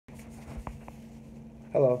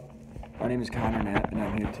Hello, my name is Knapp, and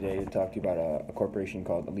I'm here today to talk to you about a corporation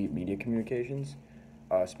called Elite Media Communications,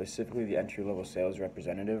 specifically the entry-level sales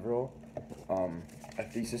representative role. A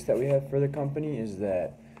thesis that we have for the company is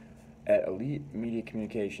that at Elite Media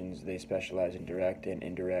Communications, they specialize in direct and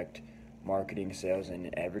indirect marketing, sales,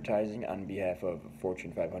 and advertising on behalf of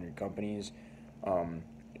Fortune 500 companies,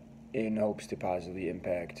 in hopes to positively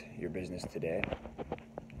impact your business today.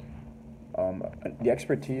 The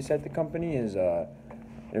expertise at the company is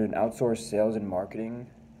they're an outsourced sales and marketing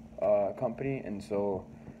company, and so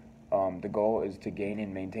the goal is to gain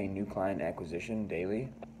and maintain new client acquisition daily.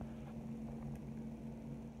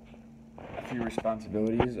 A few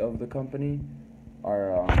responsibilities of the company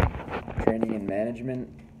are training and management,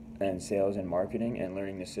 and sales and marketing, and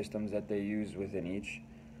learning the systems that they use within each.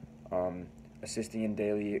 Assisting in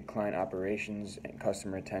daily client operations and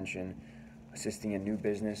customer retention, assisting in new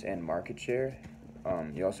business and market share.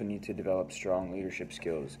 You also need to develop strong leadership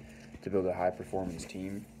skills to build a high-performance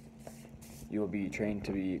team. You will be trained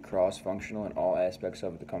to be cross-functional in all aspects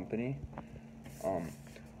of the company.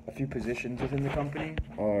 A few positions within the company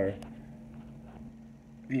are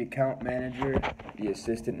the account manager, the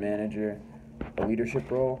assistant manager, a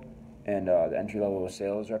leadership role, and the entry-level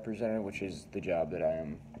sales representative, which is the job that I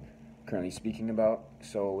am currently speaking about.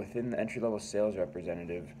 So within the entry-level sales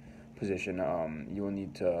representative position, you will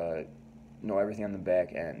need to know everything on the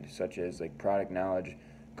back end, such as like product knowledge,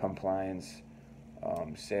 compliance,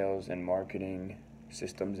 sales and marketing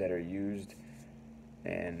systems that are used,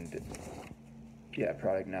 and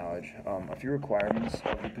product knowledge. A few requirements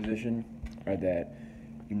of the position are that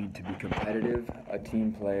you need to be competitive, a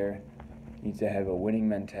team player, you need to have a winning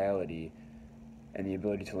mentality, and the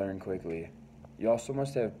ability to learn quickly. You also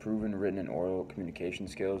must have proven written and oral communication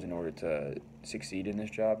skills in order to succeed in this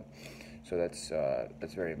job, so that's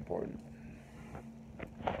very important.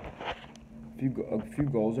 A few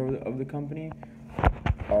goals of the company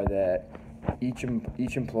are that each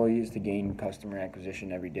employee is to gain customer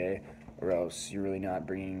acquisition every day, or else you're really not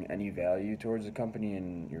bringing any value towards the company,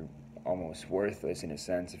 and you're almost worthless in a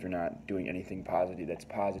sense if you're not doing anything positive that's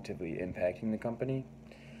positively impacting the company.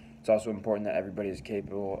 It's also important that everybody is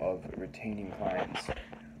capable of retaining clients,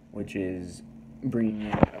 which is bringing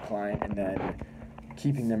in a client and then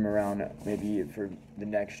keeping them around maybe for the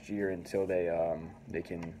next year until they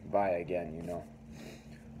can buy again, you know.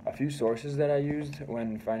 A few sources that I used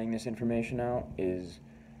when finding this information out is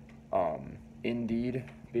Indeed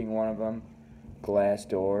being one of them,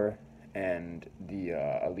 Glassdoor, and the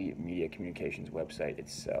Elite Media Communications website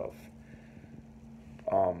itself.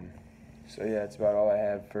 So yeah, that's about all I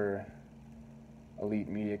have for Elite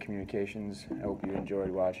Media Communications. I hope you enjoyed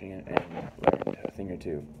watching it and learned a thing or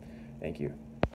two. Thank you.